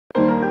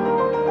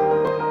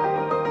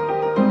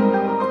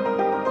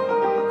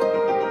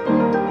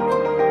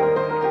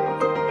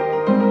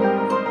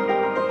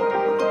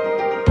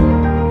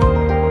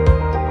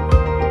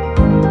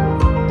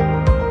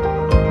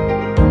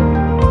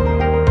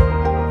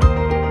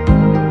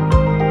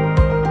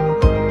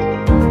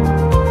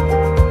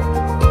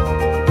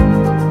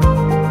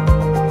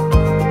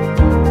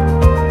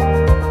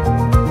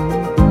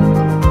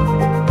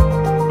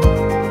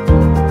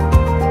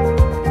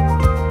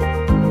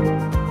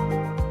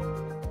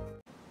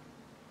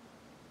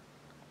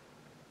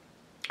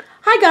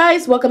Hi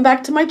guys, welcome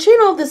back to my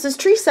channel. This is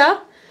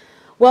Teresa.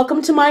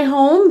 Welcome to my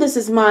home. This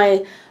is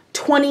my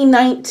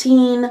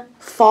 2019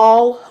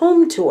 fall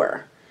home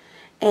tour.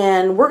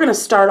 And we're going to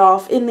start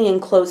off in the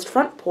enclosed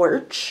front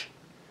porch.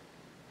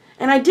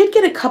 And I did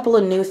get a couple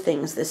of new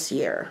things this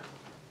year.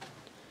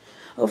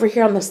 Over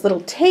here on this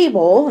little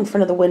table in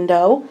front of the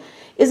window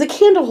is a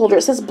candle holder.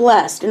 It says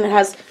blessed and it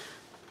has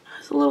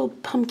little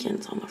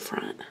pumpkins on the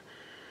front.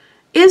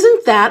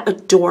 Isn't that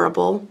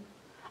adorable?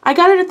 I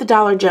got it at the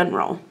Dollar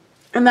General.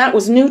 And that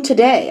was new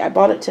today. I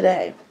bought it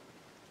today.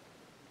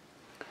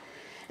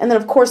 And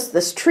then, of course,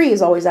 this tree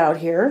is always out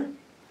here.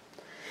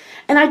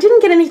 And I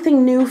didn't get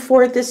anything new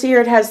for it this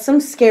year. It has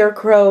some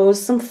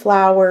scarecrows, some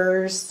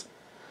flowers,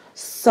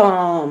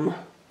 some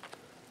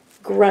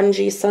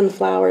grungy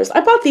sunflowers.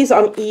 I bought these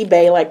on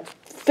eBay like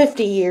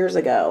 50 years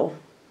ago.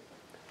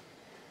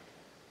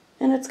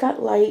 And it's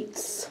got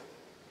lights.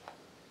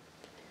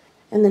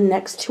 And then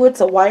next to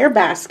it's a wire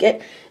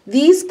basket.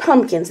 These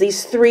pumpkins,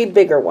 these three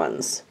bigger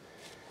ones.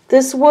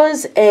 This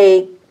was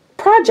a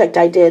project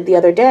I did the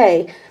other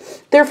day.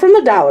 They're from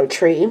the Dollar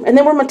Tree, and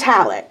they were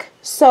metallic.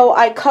 So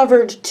I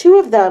covered two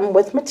of them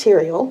with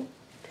material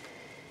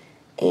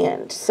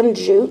and some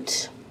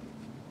jute.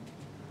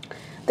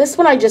 This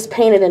one I just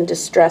painted and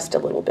distressed a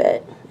little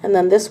bit. And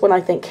then this one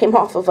I think came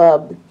off of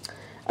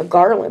a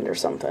garland or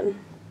something.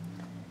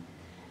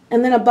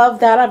 And then above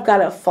that I've got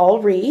a fall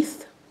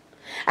wreath.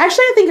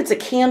 Actually, I think it's a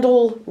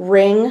candle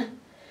ring,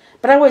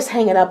 but I always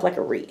hang it up like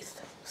a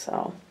wreath.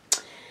 So.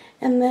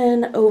 And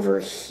then over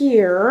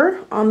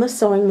here on the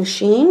sewing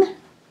machine,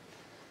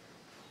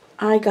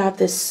 I got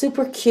this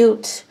super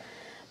cute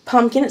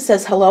pumpkin. It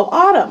says Hello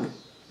Autumn.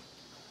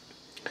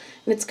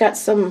 And it's got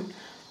some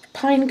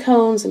pine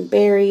cones and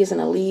berries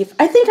and a leaf.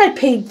 I think I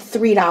paid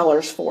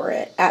 $3 for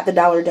it at the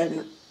Dollar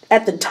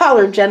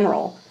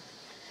General,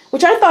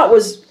 which I thought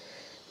was,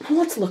 well,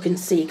 let's look and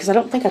see, because I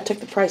don't think I took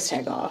the price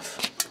tag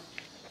off.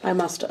 I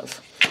must have.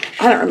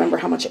 I don't remember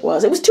how much it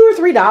was. It was $2 or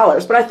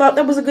 $3, but I thought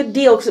that was a good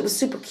deal because it was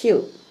super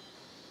cute.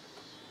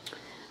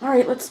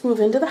 Alright, let's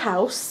move into the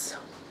house.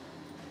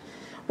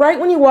 Right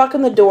when you walk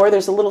in the door,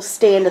 there's a little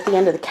stand at the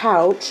end of the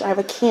couch. I have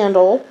a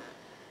candle.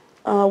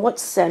 What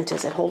scent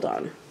is it? Hold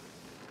on.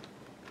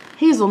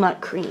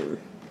 Hazelnut cream.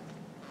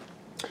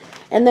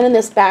 And then in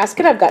this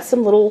basket, I've got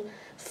some little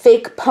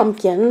fake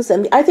pumpkins.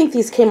 And I think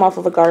these came off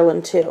of a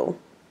garland too.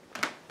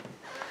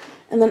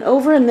 And then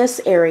over in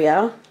this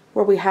area,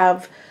 where we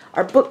have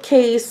our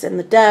bookcase and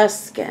the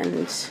desk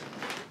and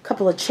a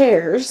couple of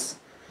chairs.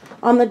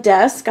 On the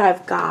desk,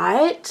 I've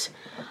got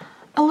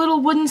a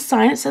little wooden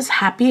sign. It says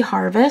Happy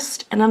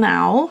Harvest and an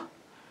owl.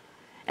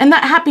 And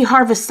that Happy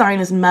Harvest sign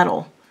is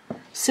metal.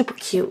 Super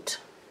cute.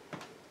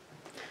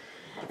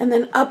 And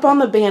then up on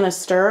the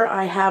banister,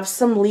 I have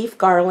some leaf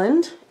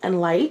garland and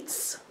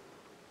lights.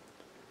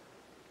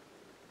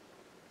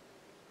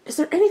 Is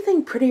there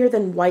anything prettier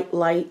than white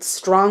lights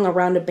strung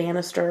around a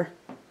banister?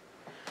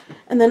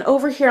 And then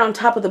over here on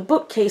top of the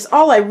bookcase,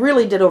 all I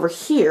really did over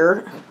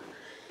here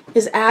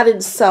is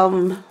added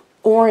some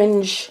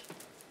orange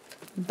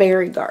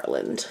berry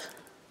garland.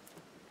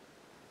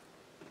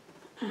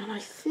 And I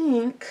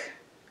think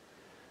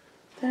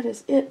that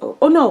is it.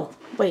 Oh no,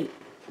 wait.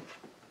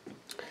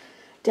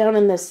 Down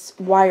in this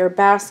wire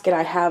basket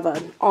I have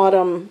an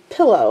autumn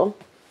pillow.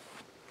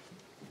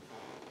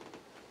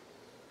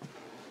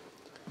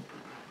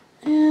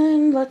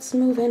 And let's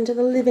move into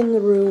the living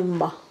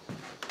room.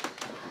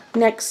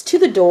 Next to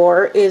the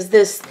door is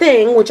this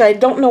thing, which I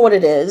don't know what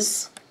it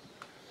is.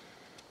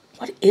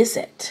 What is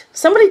it?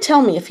 Somebody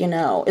tell me if you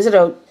know. Is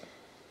it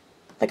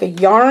like a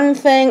yarn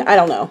thing? I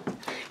don't know.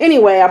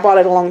 Anyway, I bought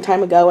it a long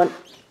time ago, and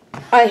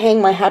I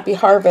hang my Happy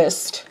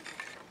Harvest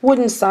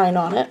wooden sign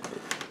on it.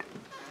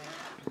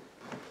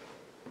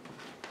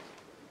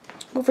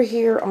 Over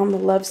here on the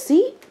love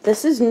seat,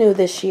 this is new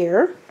this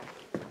year.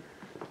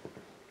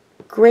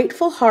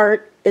 Grateful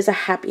heart is a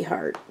happy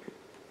heart.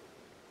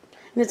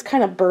 And it's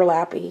kind of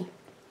burlappy.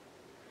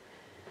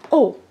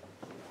 Oh,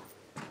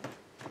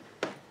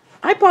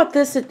 I bought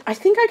this I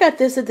think I got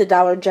this at the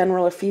Dollar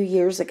General a few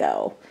years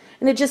ago.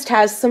 And it just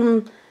has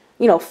some,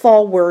 you know,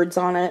 fall words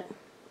on it.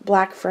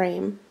 Black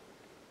frame.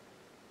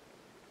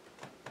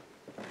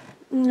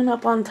 And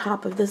up on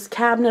top of this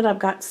cabinet, I've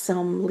got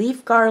some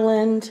leaf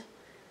garland.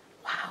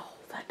 Wow,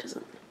 that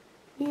doesn't,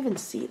 you even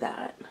see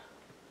that.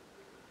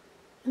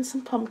 And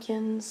some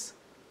pumpkins.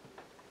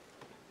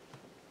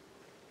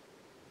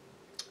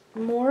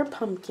 More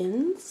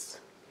pumpkins.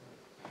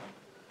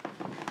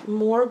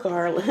 More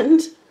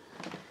garland.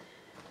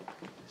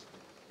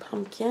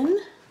 Pumpkin.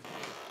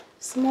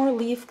 Some more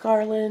leaf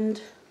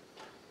garland.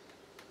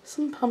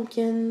 Some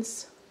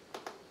pumpkins.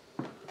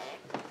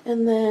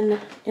 And then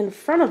in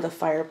front of the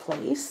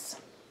fireplace,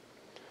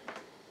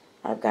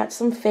 I've got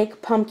some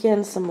fake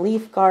pumpkins, some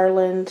leaf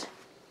garland.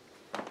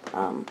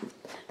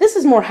 This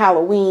is more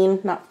Halloween,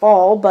 not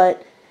fall,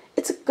 but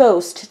it's a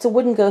ghost. It's a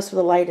wooden ghost with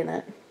a light in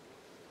it.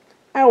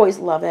 I always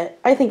love it.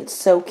 I think it's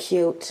so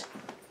cute.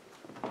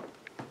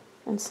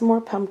 And some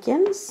more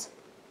pumpkins.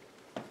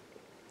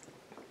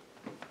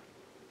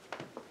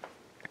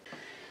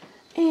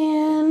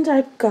 And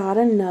I've got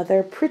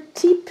another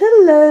pretty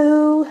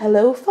pillow.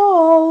 Hello,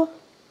 fall.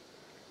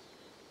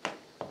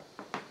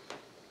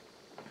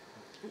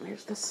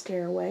 There's the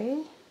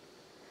stairway.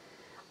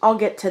 I'll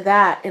get to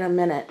that in a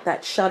minute.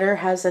 That shutter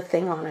has a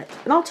thing on it,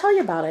 and I'll tell you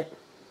about it.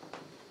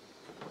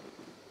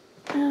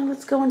 Now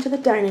let's go into the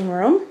dining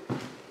room.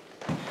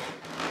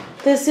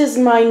 This is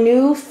my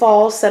new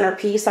fall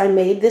centerpiece I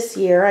made this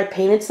year. I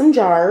painted some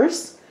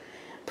jars,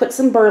 put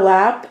some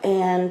burlap,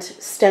 and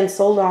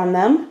stenciled on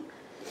them.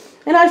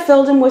 And I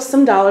filled them with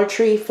some Dollar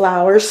Tree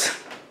flowers.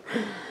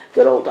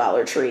 Good old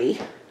Dollar Tree.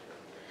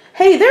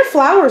 Hey, their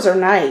flowers are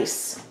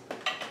nice.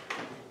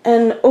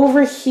 And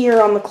over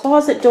here on the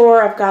closet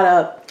door, I've got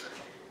a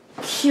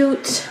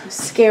cute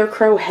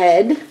scarecrow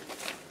head.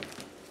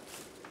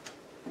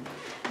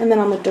 And then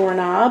on the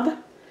doorknob,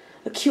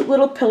 a cute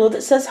little pillow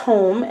that says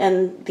home,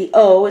 and the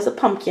O is a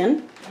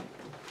pumpkin.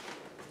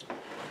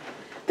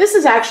 This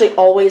is actually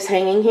always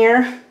hanging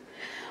here,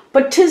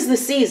 but 'tis the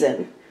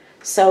season,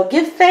 so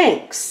give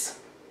thanks.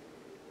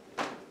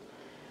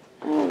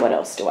 Oh, what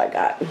else do I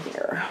got in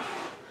here?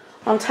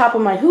 On top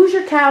of my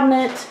Hoosier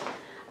cabinet,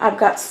 I've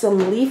got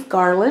some leaf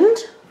garland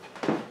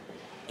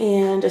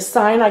and a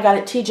sign I got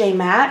at TJ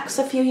Maxx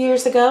a few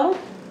years ago.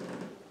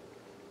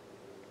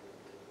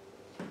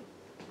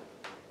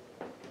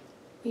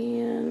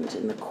 And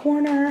in the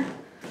corner,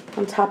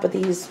 on top of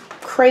these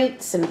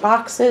crates and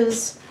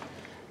boxes,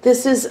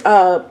 this is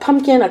a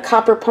pumpkin, a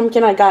copper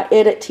pumpkin. I got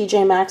it at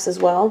TJ Maxx as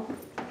well.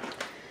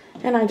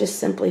 And I just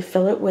simply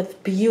fill it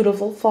with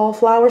beautiful fall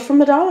flowers from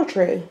the Dollar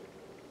Tree.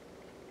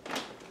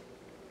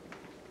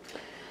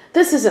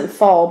 This isn't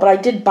fall, but I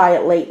did buy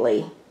it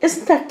lately.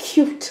 Isn't that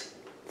cute?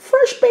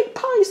 Fresh baked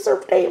pie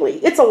served daily.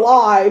 It's a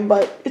lie,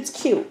 but it's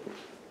cute.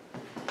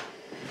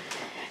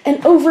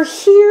 And over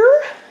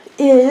here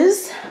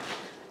is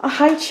a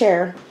high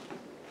chair.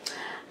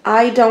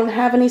 I don't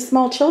have any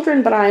small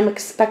children, but I'm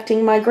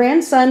expecting my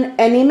grandson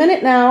any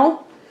minute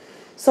now.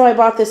 So I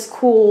bought this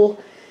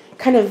cool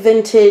kind of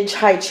vintage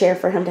high chair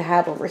for him to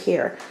have over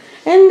here.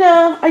 And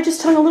I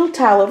just hung a little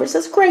towel over it. It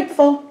says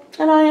grateful,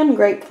 and I am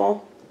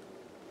grateful.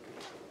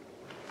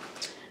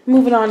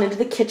 Moving on into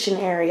the kitchen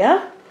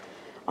area.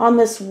 On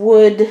this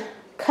wood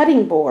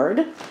cutting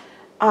board,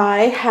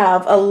 I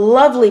have a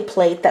lovely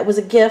plate that was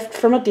a gift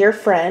from a dear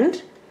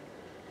friend.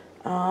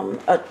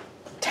 A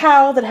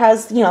towel that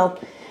has, you know,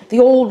 the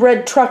old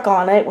red truck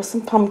on it with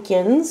some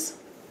pumpkins.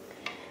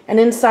 And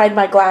inside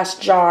my glass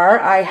jar,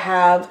 I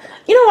have,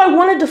 you know, I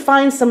wanted to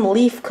find some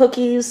leaf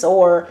cookies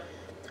or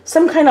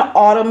some kind of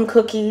autumn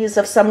cookies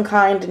of some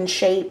kind and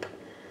shape.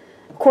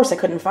 Of course, I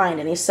couldn't find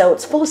any, so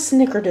it's full of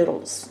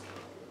snickerdoodles.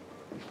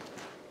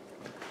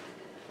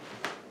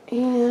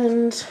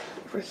 And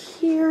over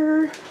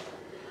here,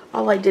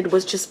 all I did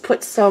was just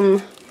put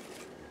some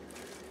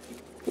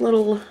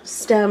little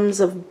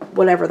stems of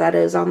whatever that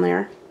is on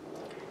there.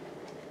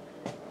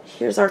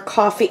 Here's our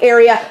coffee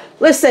area.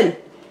 Listen,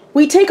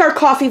 we take our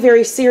coffee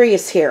very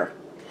serious here.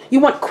 You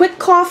want quick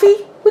coffee?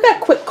 We got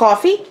quick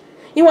coffee.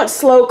 You want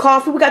slow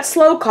coffee? We got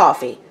slow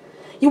coffee.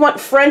 You want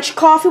French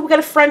coffee? We got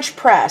a French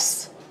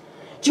press.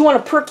 Do you want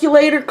a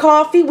percolator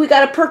coffee? We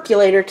got a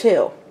percolator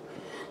too.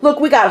 Look,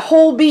 we got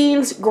whole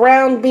beans,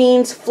 ground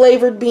beans,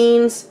 flavored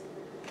beans,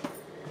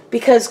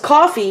 because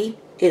coffee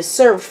is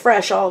served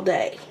fresh all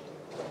day.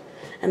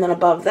 And then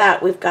above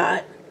that, we've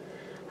got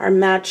our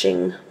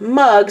matching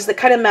mugs that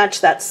kind of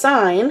match that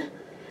sign.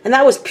 And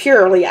that was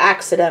purely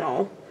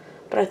accidental,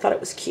 but I thought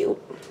it was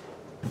cute.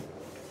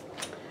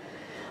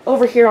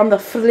 Over here on the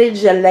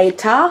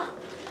Frigidaire,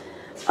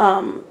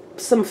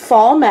 some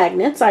fall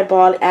magnets I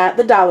bought at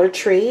the Dollar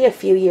Tree a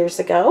few years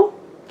ago.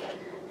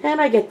 And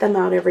I get them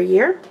out every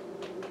year.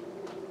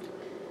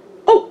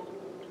 Oh,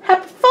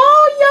 happy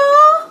fall,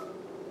 y'all!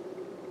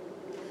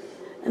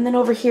 And then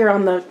over here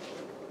on the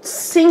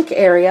sink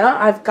area,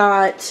 I've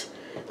got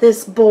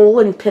this bowl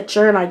and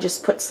pitcher, and I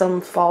just put some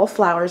fall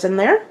flowers in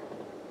there.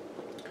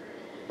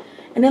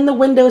 And in the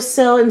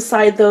windowsill,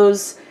 inside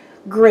those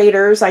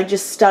graters, I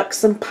just stuck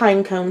some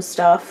pine cone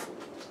stuff.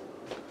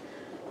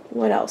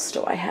 What else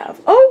do I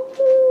have?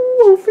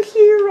 Oh, over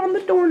here on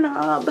the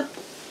doorknob.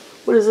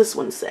 What does this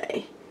one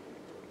say?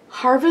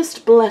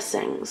 Harvest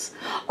Blessings.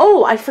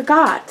 Oh, I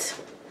forgot.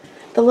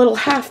 The little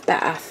half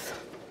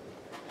bath.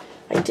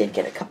 I did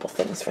get a couple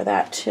things for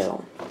that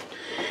too.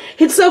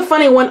 It's so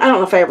funny, I don't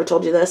know if I ever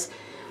told you this.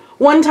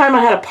 One time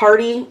I had a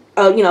party,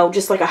 you know,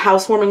 just like a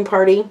housewarming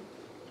party.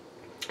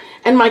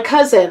 And my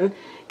cousin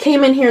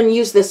came in here and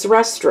used this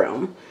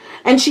restroom.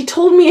 And she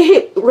told me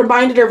it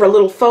reminded her of a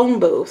little phone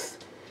booth.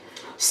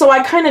 So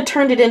I kind of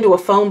turned it into a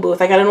phone booth.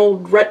 I got an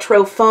old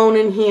retro phone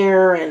in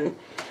here, and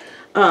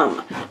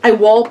I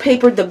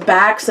wallpapered the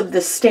backs of the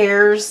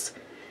stairs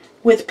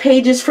with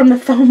pages from the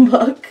phone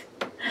book.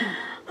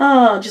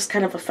 Oh, just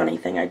kind of a funny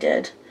thing I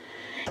did.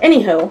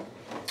 Anywho,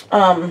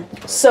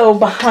 so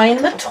behind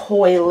the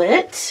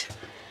toilet,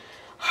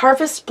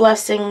 Harvest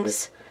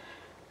Blessings,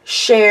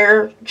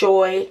 Share,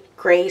 Joy,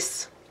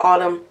 Grace,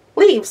 Autumn,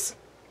 Leaves.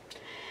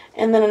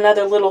 And then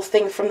another little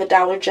thing from the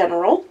Dollar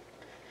General.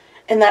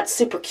 And that's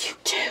super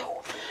cute too.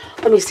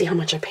 Let me see how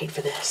much I paid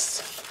for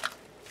this.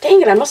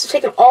 Dang it, I must have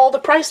taken all the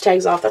price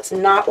tags off. That's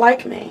not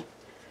like me.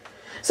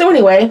 So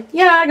anyway,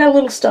 yeah, I got a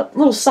little stuff,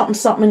 little something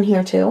something in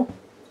here too.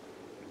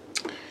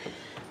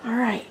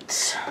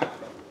 Alright.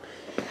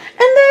 And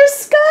there's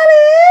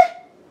Scotty!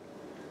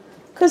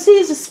 Because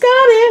he's a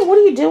Scotty. What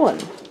are you doing?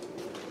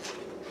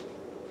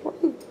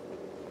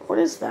 What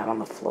is that on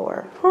the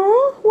floor?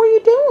 Huh? What are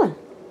you doing?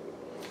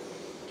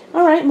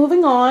 Alright,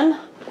 moving on.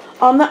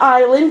 On the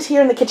island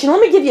here in the kitchen.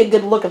 Let me give you a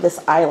good look of this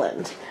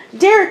island.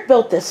 Derek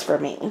built this for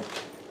me.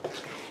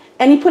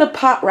 And he put a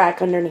pot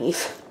rack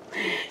underneath.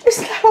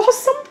 Isn't that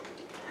awesome?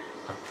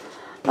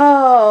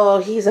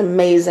 Oh, he's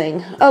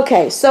amazing.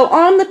 Okay, so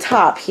on the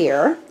top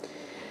here,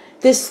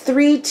 this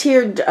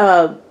 3-tiered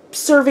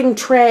serving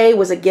tray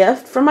was a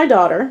gift from my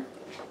daughter.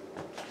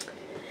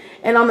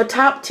 And on the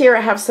top tier,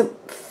 I have some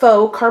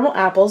faux caramel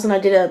apples, and I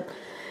did a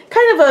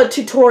kind of a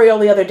tutorial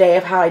the other day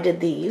of how I did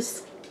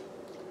these.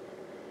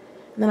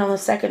 And then on the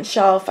second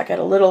shelf, I got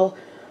a little,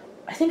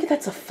 I think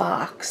that's a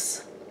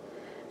fox,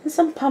 and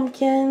some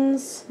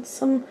pumpkins, and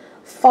some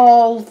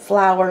fall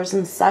flowers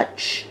and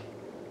such.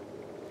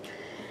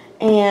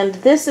 And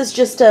this is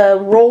just a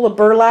roll of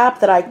burlap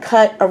that I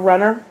cut a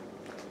runner.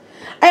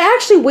 I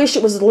actually wish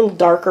it was a little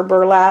darker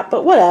burlap,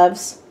 but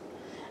whatevs.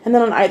 And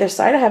then on either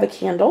side I have a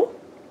candle.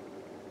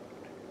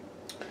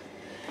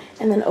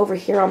 And then over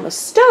here on the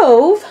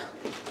stove,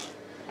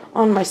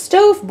 on my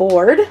stove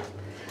board,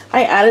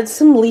 I added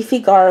some leafy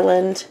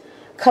garland,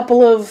 a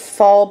couple of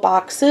fall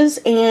boxes,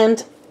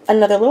 and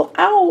another little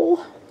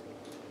owl,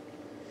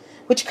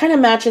 which kind of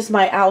matches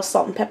my owl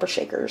salt and pepper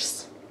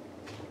shakers.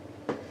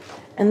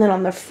 And then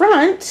on the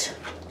front,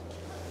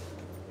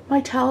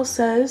 my towel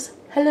says,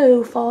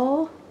 "Hello,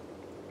 fall."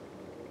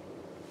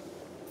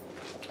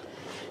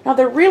 Now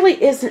there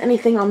really isn't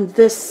anything on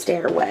this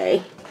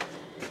stairway.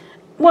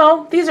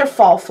 Well, these are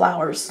fall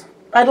flowers.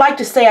 I'd like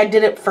to say I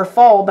did it for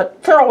fall,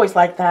 but they're always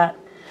like that.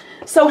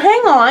 So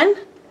hang on.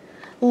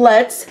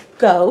 Let's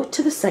go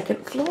to the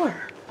second floor.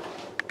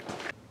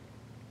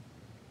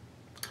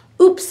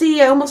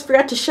 Oopsie, I almost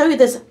forgot to show you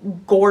this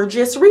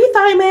gorgeous wreath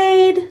I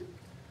made.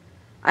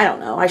 I don't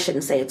know, I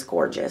shouldn't say it's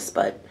gorgeous,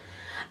 but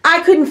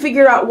I couldn't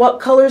figure out what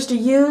colors to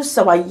use,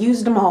 so I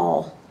used them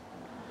all.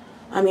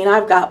 I mean,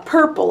 I've got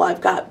purple,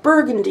 I've got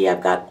burgundy,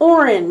 I've got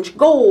orange,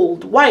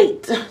 gold,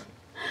 white,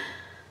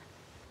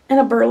 and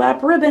a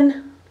burlap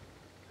ribbon.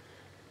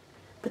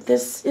 But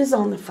this is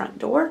on the front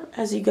door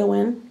as you go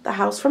in the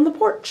house from the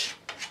porch.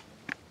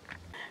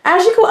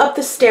 As you go up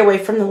the stairway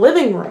from the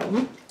living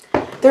room,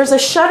 there's a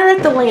shutter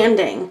at the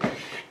landing.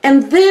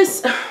 And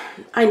this,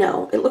 I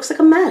know, it looks like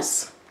a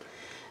mess.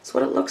 That's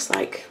what it looks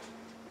like.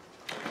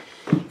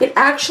 It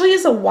actually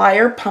is a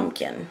wire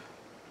pumpkin.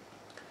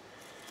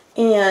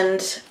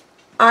 And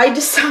I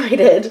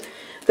decided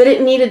that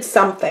it needed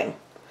something.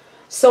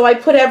 So I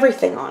put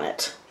everything on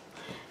it.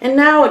 And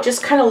now it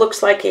just kind of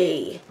looks like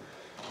a,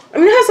 I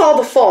mean, it has all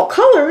the fall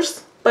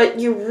colors, but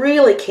you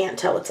really can't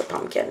tell it's a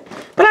pumpkin.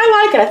 But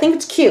I like it. I think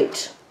it's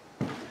cute.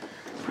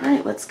 All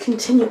right, let's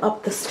continue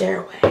up the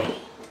stairway.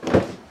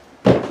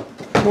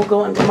 We'll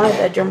go into my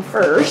bedroom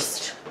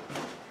first.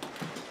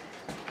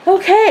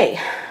 Okay,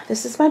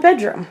 this is my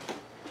bedroom.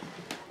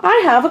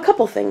 I have a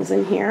couple things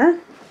in here.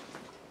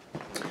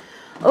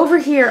 Over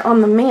here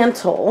on the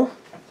mantle,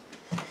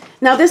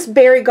 now this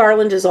berry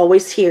garland is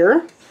always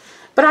here,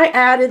 but I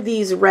added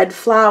these red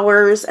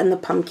flowers and the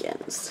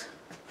pumpkins.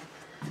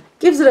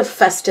 Gives it a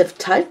festive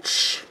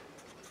touch.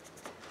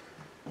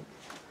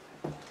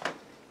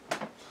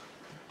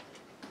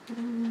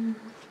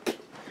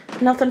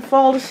 Nothing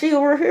fall to see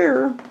over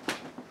here.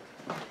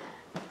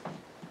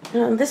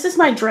 This is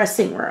my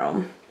dressing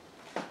room.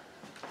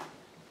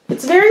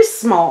 It's very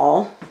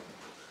small.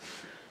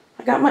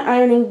 I got my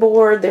ironing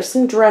board. There's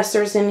some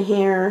dressers in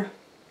here.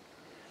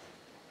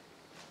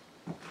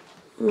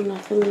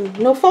 Nothing,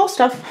 no fall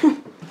stuff.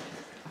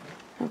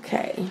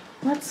 Okay,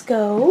 let's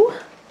go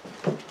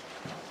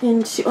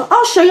into,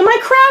 I'll show you my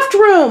craft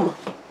room.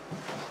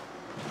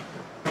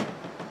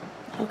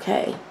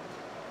 Okay.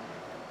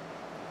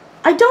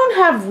 I don't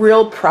have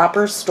real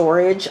proper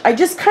storage. I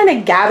just kind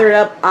of gathered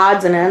up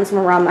odds and ends from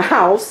around the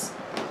house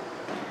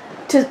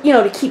to, you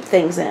know, to keep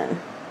things in.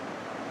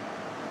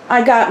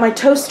 I got my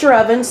toaster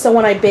oven, so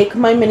when I bake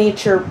my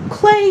miniature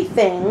clay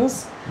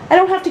things, I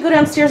don't have to go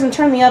downstairs and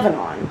turn the oven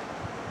on.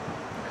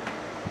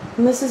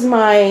 And this is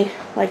my,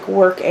 like,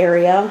 work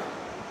area.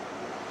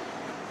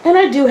 And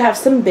I do have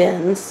some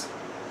bins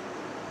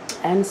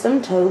and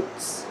some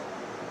totes.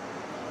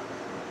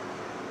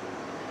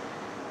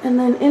 And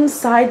then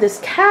inside this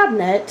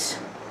cabinet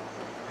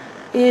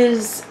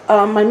is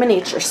my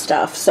miniature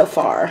stuff so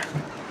far.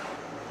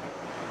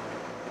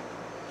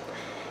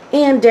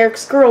 And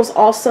Derek's girls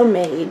also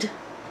made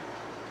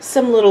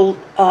some little,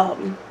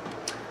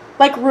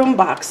 like room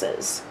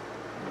boxes.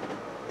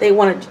 They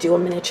wanted to do a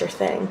miniature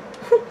thing.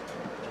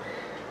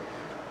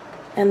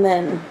 And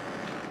then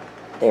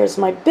there's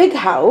my big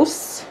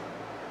house.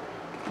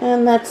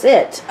 And that's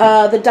it.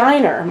 The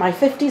diner, my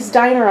 50s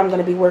diner I'm going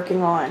to be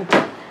working on.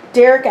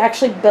 Derek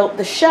actually built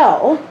the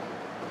shell.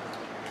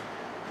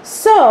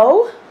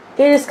 So,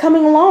 it is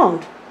coming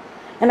along.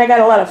 And I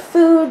got a lot of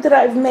food that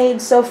I've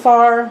made so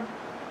far.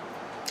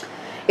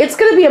 It's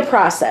going to be a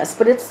process,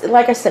 but it's,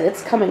 like I said,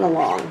 it's coming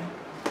along.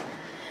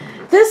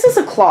 This is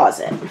a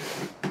closet.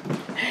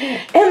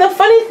 And the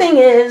funny thing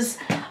is,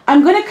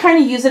 I'm going to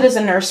kind of use it as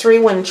a nursery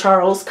when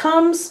Charles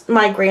comes,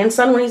 my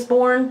grandson, when he's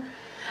born.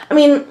 I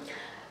mean,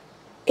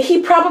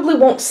 he probably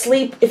won't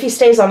sleep. If he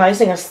stays all night, he's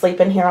going to sleep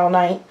in here all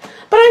night.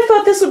 But I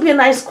thought this would be a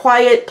nice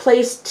quiet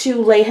place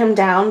to lay him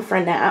down for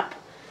a nap.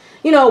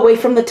 You know, away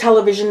from the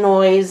television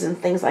noise and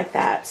things like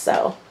that.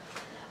 So,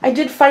 I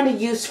did find a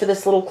use for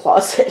this little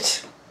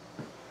closet.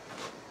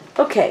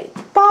 Okay,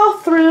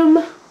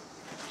 bathroom.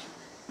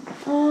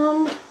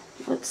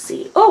 Let's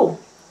see. Oh,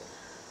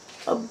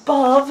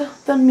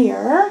 above the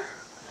mirror,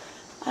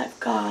 I've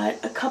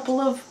got a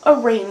couple of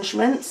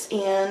arrangements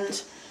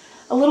and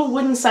a little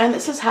wooden sign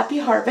that says Happy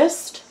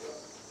Harvest.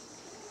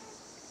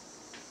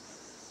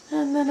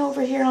 And then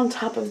over here on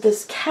top of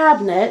this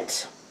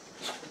cabinet,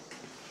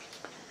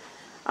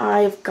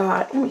 I've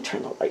got, let me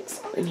turn the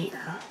lights on in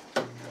here.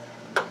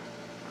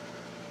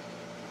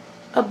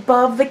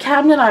 Above the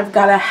cabinet, I've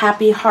got a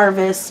Happy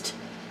Harvest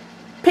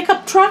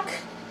pickup truck.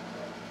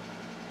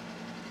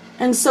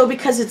 And so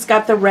because it's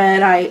got the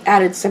red, I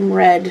added some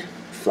red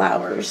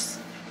flowers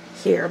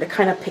here to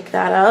kind of pick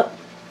that up.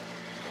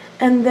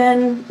 And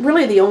then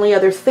really the only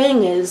other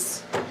thing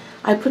is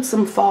I put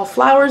some fall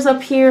flowers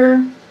up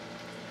here.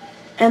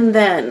 And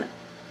then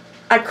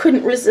I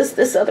couldn't resist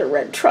this other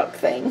red truck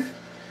thing.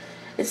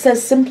 It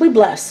says Simply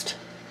Blessed.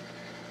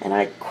 And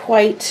I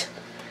quite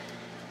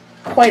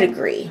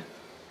agree.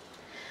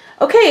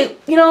 Okay,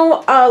 you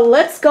know,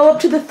 let's go up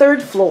to the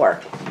 3rd floor.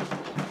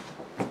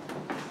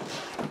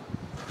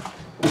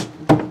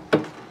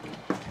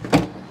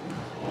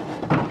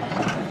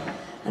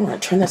 I'm going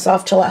to turn this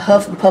off till I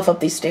huff and puff up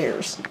these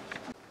stairs.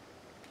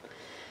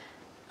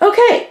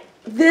 Okay,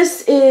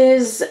 this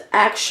is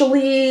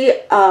actually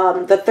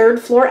the 3rd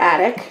floor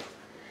attic.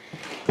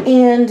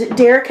 And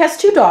Derek has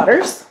 2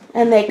 daughters,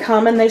 and they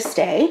come and they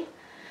stay.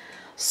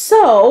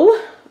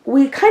 So,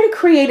 we kind of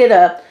created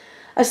a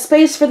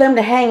space for them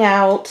to hang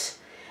out.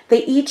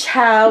 They each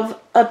have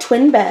a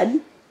twin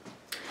bed,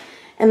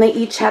 and they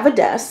each have a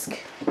desk.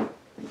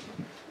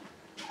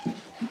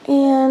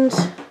 And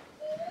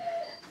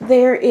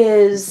there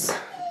is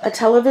a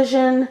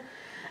television,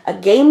 a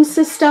game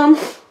system.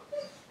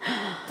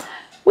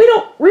 We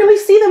don't really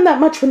see them that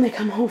much when they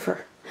come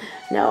over.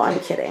 No, I'm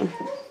kidding.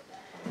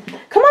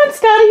 Come on,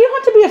 Scotty, you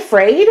don't have to be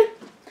afraid.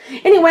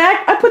 Anyway,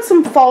 I put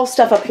some fall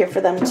stuff up here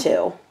for them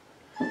too.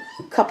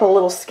 A couple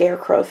little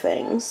scarecrow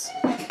things.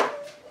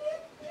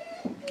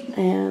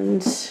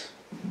 And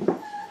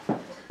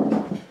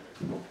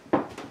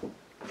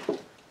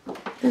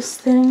this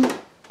thing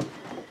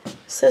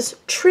says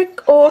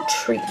Trick or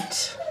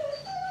Treat.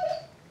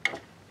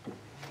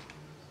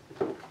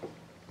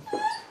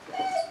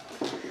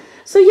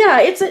 So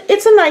yeah, it's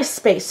a nice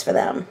space for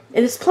them.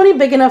 It is plenty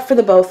big enough for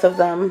the both of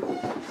them.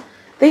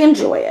 They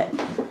enjoy it.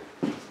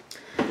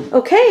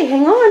 Okay,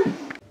 hang on.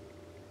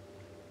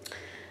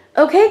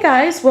 Okay,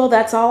 guys, well,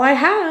 that's all I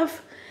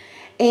have.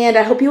 And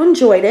I hope you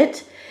enjoyed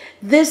it.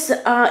 This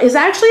is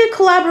actually a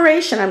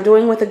collaboration I'm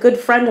doing with a good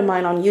friend of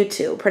mine on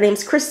YouTube. Her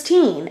name's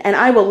Christine, and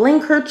I will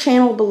link her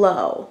channel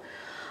below.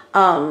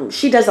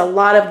 She does a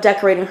lot of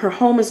decorating. Her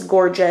home is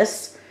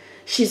gorgeous.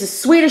 She's as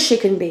sweet as she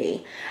can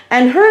be.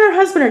 And her and her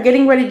husband are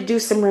getting ready to do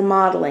some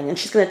remodeling, and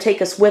she's going to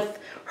take us with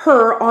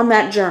her on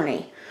that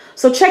journey.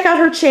 So check out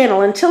her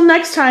channel. Until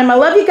next time, I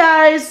love you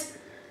guys.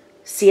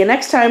 See you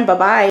next time.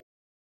 Bye-bye.